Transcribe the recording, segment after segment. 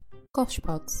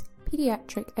GOSHpods,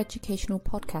 paediatric educational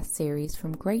podcast series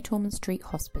from Great Ormond Street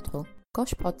Hospital.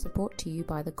 GOSHpods are brought to you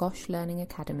by the GOSH Learning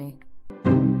Academy.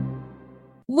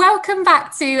 Welcome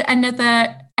back to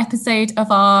another episode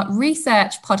of our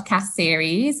research podcast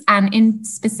series, and in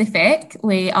specific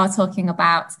we are talking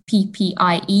about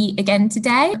PPIE again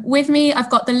today. With me I've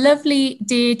got the lovely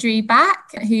Deirdre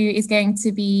back, who is going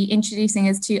to be introducing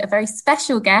us to a very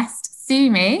special guest,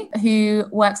 Sumi, who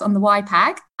works on the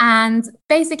YPAG. And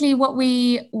basically what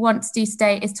we want to do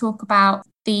today is talk about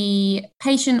the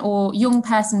patient or young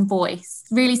person voice,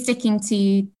 really sticking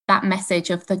to that message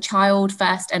of the child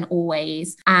first and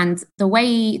always. And the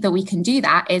way that we can do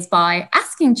that is by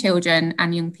asking children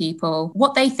and young people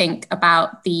what they think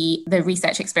about the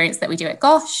research experience that we do at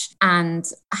GOSH and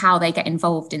how they get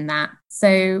involved in that.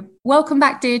 So welcome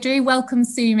back, Deirdre. Welcome,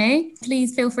 Sumi.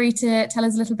 Please feel free to tell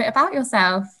us a little bit about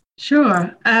yourself.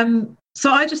 Sure.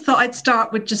 So I just thought I'd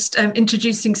start with just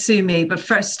introducing Sumi, but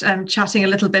first chatting a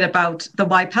little bit about the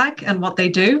YPAG and what they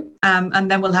do.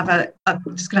 And then we'll have a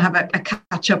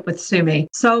catch up with Sumi.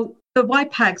 So the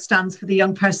YPAG stands for the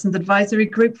Young Persons Advisory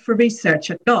Group for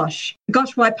Research at GOSH. The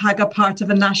GOSH YPAG are part of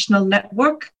a national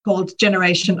network called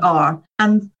Generation R.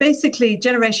 And basically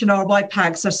Generation R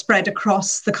YPAGs are spread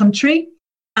across the country.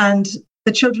 And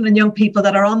the children and young people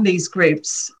that are on these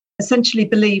groups essentially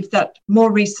believe that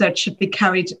more research should be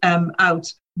carried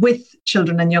out with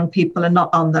children and young people and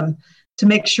not on them, to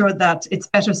make sure that it's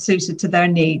better suited to their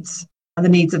needs and the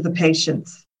needs of the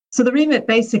patients. So the remit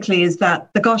basically is that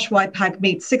the GOSH YPAG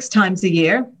meets 6 times a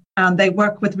year, and they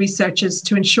work with researchers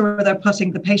to ensure they're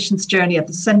putting the patient's journey at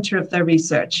the centre of their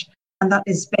research. And that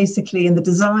is basically in the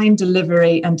design,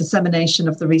 delivery and dissemination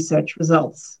of the research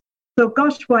results. So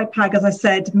GOSH YPAG, as I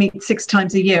said, meet 6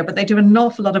 times a year, but they do an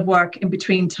awful lot of work in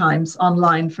between times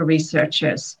online for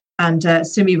researchers. And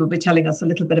Sumi will be telling us a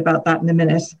little bit about that in a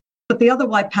minute. But the other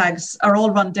YPAGs are all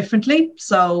run differently.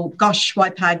 So GOSH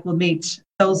YPAG will meet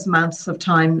those amounts of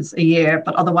times a year,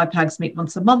 but other YPAGs meet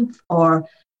once a month or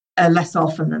less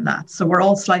often than that. So we're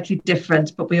all slightly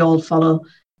different, but we all follow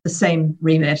the same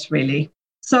remit, really.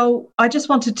 So I just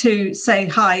wanted to say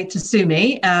hi to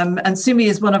Sumi, and Sumi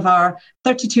is one of our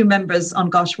 32 members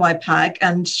on GOSH YPAG,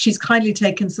 and she's kindly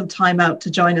taken some time out to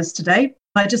join us today.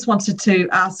 I just wanted to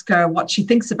ask her what she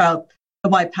thinks about the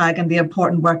YPAG and the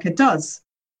important work it does.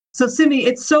 So Sumi,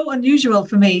 it's so unusual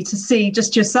for me to see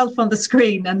just yourself on the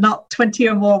screen and not 20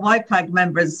 or more YPAG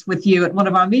members with you at one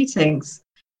of our meetings.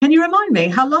 Can you remind me,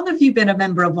 how long have you been a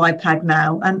member of YPAG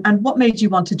now, and what made you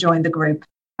want to join the group?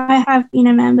 I have been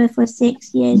a member for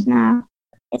 6 years now.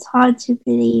 It's hard to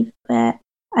believe, but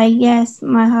I guess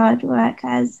my hard work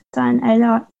has done a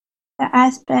lot. The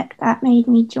aspect that made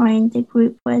me join the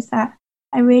group was that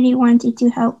I really wanted to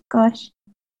help GOSH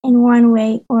in one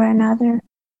way or another,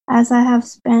 as I have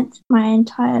spent my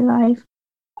entire life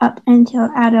up until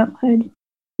adulthood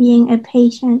being a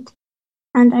patient,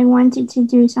 and I wanted to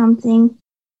do something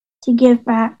to give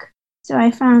back. So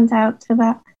I found out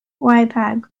about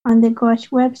YPAG on the GOSH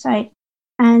website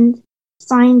and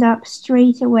signed up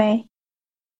straight away.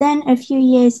 Then a few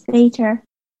years later,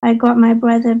 I got my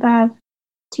brother Bav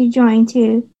to join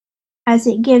too, as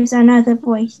it gives another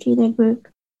voice to the group,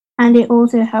 and it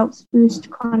also helps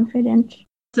boost confidence.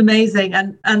 It's amazing.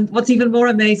 And what's even more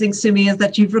amazing, Sumi, is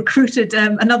that you've recruited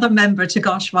another member to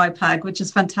GOSH YPAG, which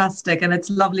is fantastic. And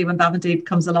it's lovely when Bavandeep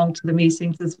comes along to the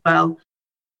meetings as well.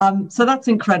 So that's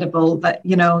incredible that,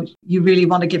 you really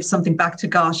want to give something back to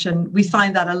GOSH. And we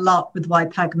find that a lot with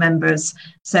YPAG members,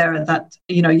 Sarah, that,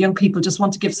 young people just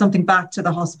want to give something back to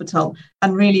the hospital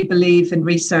and really believe in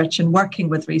research and working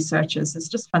with researchers. It's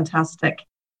just fantastic.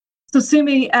 So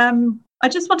Sumi, I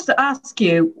just wanted to ask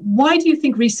you, why do you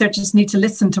think researchers need to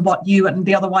listen to what you and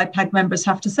the other YPAG members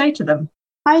have to say to them?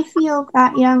 I feel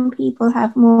that young people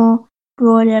have more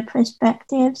broader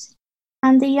perspectives,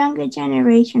 and the younger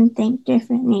generation think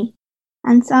differently,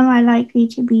 and some are likely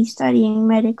to be studying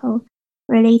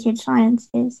medical-related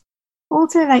sciences.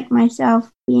 Also, like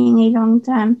myself, being a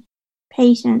long-term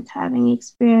patient, having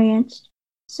experienced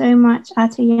so much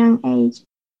at a young age,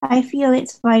 I feel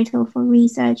it's vital for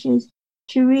researchers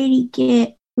to really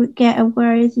get a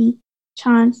worthy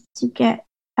chance to get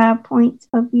our points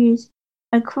of views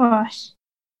across.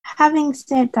 Having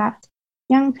said that,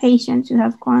 young patients who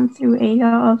have gone through a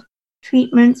lot of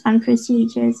treatments and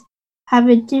procedures have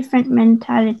a different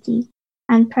mentality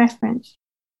and preference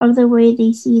of the way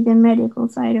they see the medical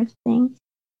side of things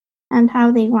and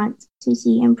how they want to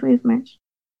see improvements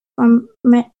from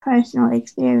personal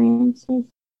experiences.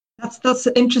 That's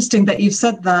interesting that you've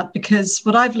said that, because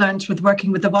what I've learned with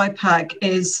working with the YPAG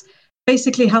is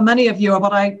basically how many of you are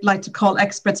what I like to call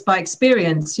experts by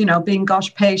experience, being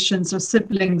GOSH patients or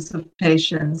siblings of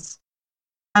patients,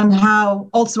 and how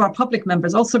also our public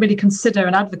members also really consider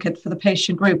and advocate for the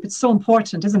patient group. It's so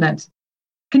important, isn't it?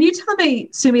 Can you tell me,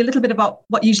 Sumi, a little bit about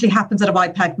what usually happens at a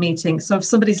YPAG meeting? So if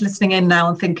somebody's listening in now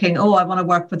and thinking, oh, I want to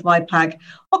work with YPAG,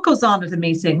 what goes on at a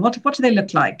meeting? What do they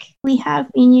look like? We have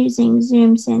been using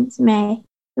Zoom since May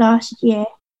last year,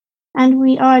 and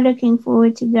we are looking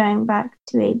forward to going back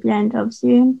to a blend of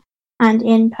Zoom and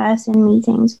in-person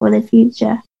meetings for the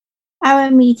future.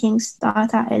 Our meetings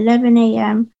start at 11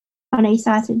 a.m. on a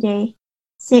Saturday,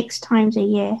 6 times a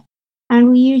year,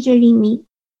 and we usually meet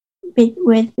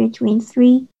with between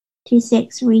 3 to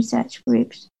 6 research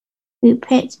groups who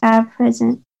pitch our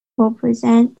present or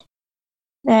present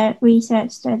their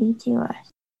research study to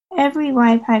us. Every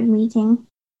YPAG meeting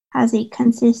has a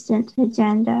consistent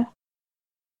agenda,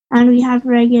 and we have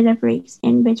regular breaks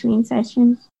in between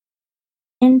sessions.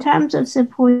 In terms of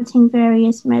supporting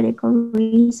various medical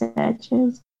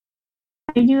researchers,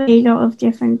 I do a lot of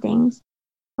different things.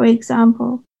 For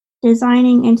example,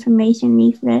 designing information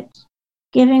leaflets,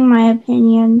 giving my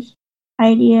opinions,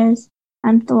 ideas,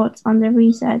 and thoughts on the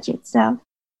research itself,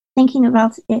 thinking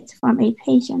about it from a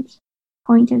patient's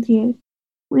point of view.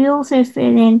 We also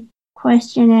fill in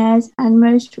questionnaires, and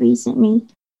most recently,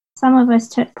 some of us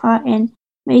took part in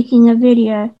making a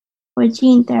video for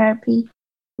gene therapy.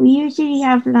 We usually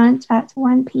have lunch at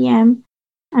 1 p.m.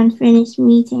 and finish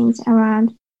meetings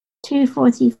around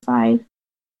 2:45.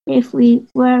 If we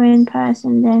were in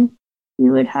person, then we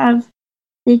would have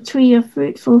the tree of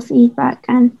fruitful feedback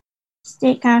and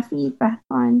stick our feedback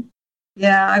on.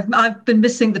 Yeah, I've been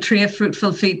missing the tree of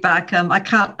fruitful feedback. I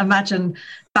can't imagine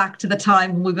back to the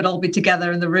time when we would all be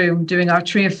together in the room doing our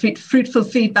tree of fruitful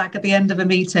feedback at the end of a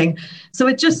meeting. So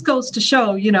it just goes to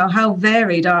show, how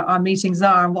varied our meetings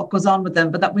are and what goes on with them,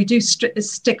 but that we do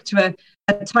stick to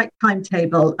a tight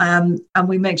timetable, and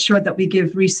we make sure that we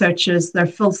give researchers their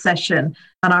full session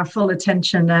and our full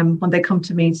attention when they come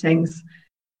to meetings.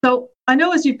 So I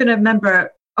know as you've been a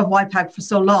member of YPAG for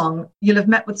so long, you'll have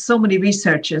met with so many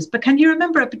researchers, but can you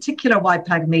remember a particular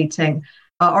YPAG meeting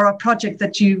or a project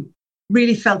that you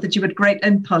really felt that you had great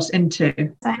input into?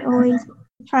 I always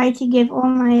try to give all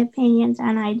my opinions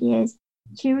and ideas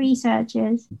to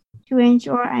researchers to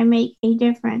ensure I make a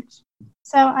difference.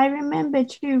 So I remember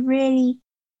 2 really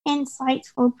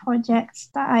insightful projects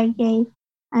that I gave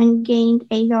and gained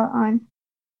a lot on.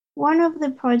 One of the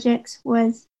projects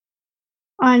was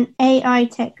on AI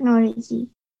technology,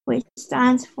 which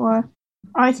stands for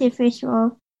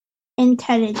Artificial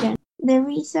Intelligence. The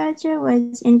researcher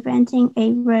was inventing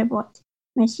a robot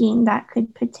machine that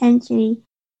could potentially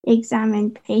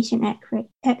examine patient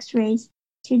x-rays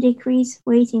to decrease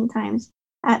waiting times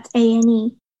at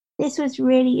A&E. This was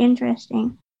really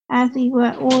interesting, as we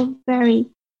were all very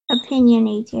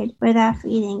opinionated with our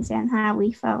feelings and how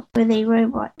we felt with a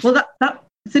robot. Well,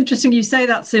 it's interesting you say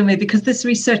that, Sumi, because this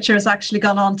researcher has actually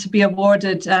gone on to be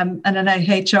awarded an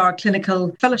NIHR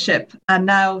clinical fellowship, and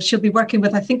now she'll be working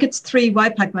with, I think it's 3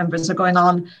 YPAG members are going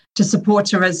on to support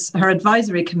her as her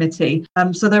advisory committee.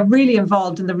 So they're really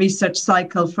involved in the research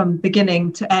cycle from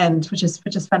beginning to end, which is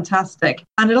fantastic.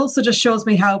 And it also just shows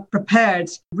me how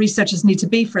prepared researchers need to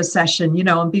be for a session,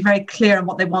 and be very clear on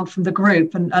what they want from the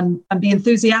group, and be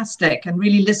enthusiastic and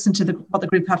really listen to what the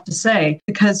group have to say,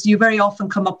 because you very often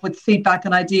come up with feedback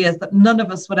and ideas that none of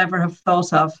us would ever have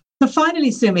thought of. So finally,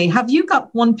 Sumi, have you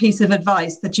got one piece of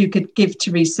advice that you could give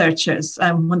to researchers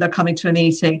when they're coming to a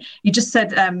meeting? You just said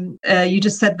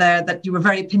there that you were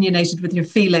very opinionated with your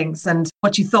feelings and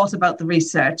what you thought about the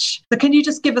research. So can you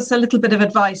just give us a little bit of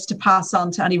advice to pass on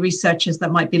to any researchers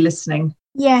that might be listening?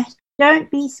 Yes,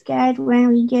 don't be scared when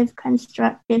we give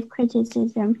constructive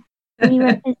criticism. We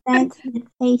represent the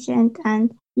patient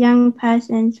and young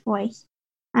person's voice,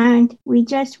 and we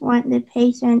just want the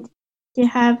patient to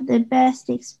have the best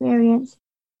experience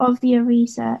of your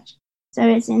research. So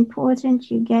it's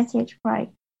important you get it right.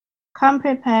 Come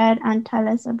prepared and tell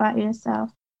us about yourself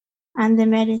and the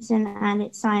medicine and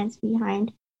its science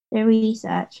behind the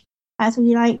research, as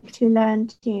we like to learn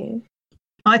too.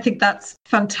 I think that's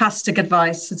fantastic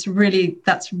advice. That's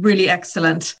really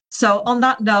excellent. So on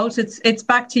that note, it's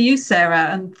back to you, Sarah,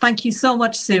 and thank you so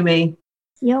much, Sumi.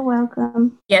 You're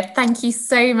welcome. Yeah, thank you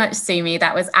so much, Sumi.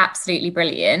 That was absolutely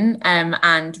brilliant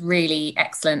and really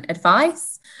excellent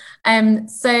advice.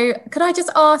 So could I just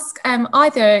ask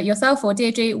either yourself or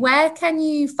Deirdre, where can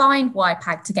you find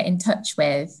YPAG to get in touch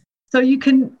with? So you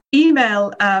can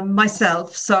email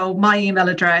myself, so my email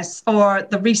address, or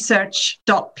the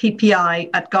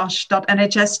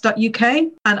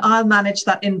research.ppi@gosh.nhs.uk, and I'll manage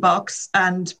that inbox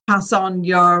and pass on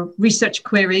your research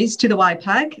queries to the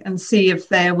YPAG and see if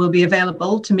they will be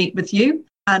available to meet with you.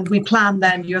 And we plan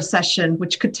then your session,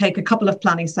 which could take a couple of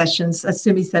planning sessions, as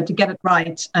Sumi said, to get it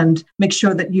right and make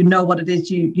sure that you know what it is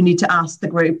you need to ask the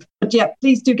group. But yeah,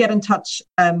 please do get in touch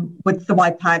with the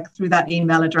YPAG through that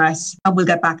email address, and we'll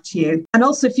get back to you. And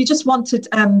also, if you just wanted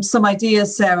some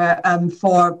ideas, Sarah,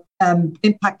 for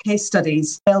impact case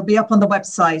studies, they'll be up on the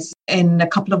website in a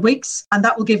couple of weeks, and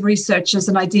that will give researchers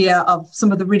an idea of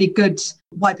some of the really good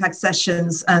YPAG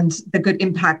sessions and the good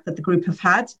impact that the group have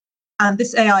had. And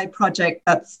this AI project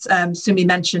that Sumi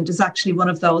mentioned is actually one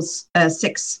of those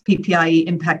 6 PPIE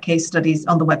impact case studies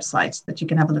on the website that you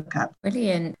can have a look at.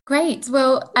 Brilliant. Great.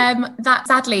 Well, that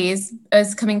sadly is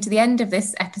us coming to the end of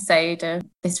this episode of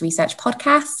this research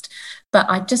podcast. But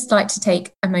I'd just like to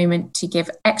take a moment to give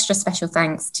extra special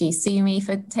thanks to Sumi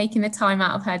for taking the time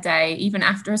out of her day, even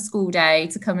after a school day,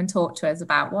 to come and talk to us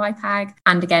about YPAG.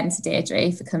 And again to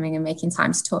Deirdre for coming and making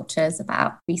time to talk to us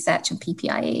about research and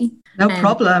PPIE. No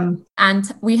problem.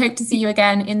 And we hope to see you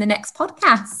again in the next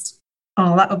podcast.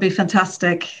 Oh, that would be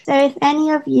fantastic. So if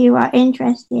any of you are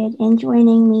interested in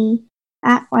joining me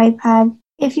at YPAG,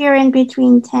 if you're in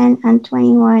between 10 and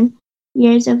 21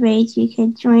 years of age, you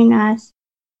could join us,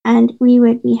 and we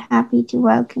would be happy to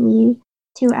welcome you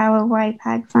to our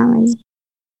YPAG family.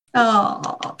 Oh,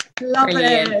 love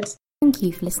it. Thank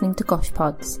you for listening to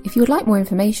GOSHpods. If you would like more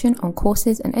information on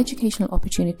courses and educational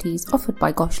opportunities offered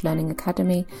by GOSH Learning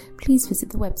Academy, please visit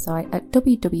the website at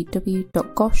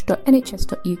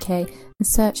www.gosh.nhs.uk and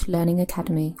search Learning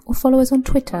Academy, or follow us on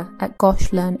Twitter at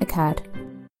GOSH Learn Acad.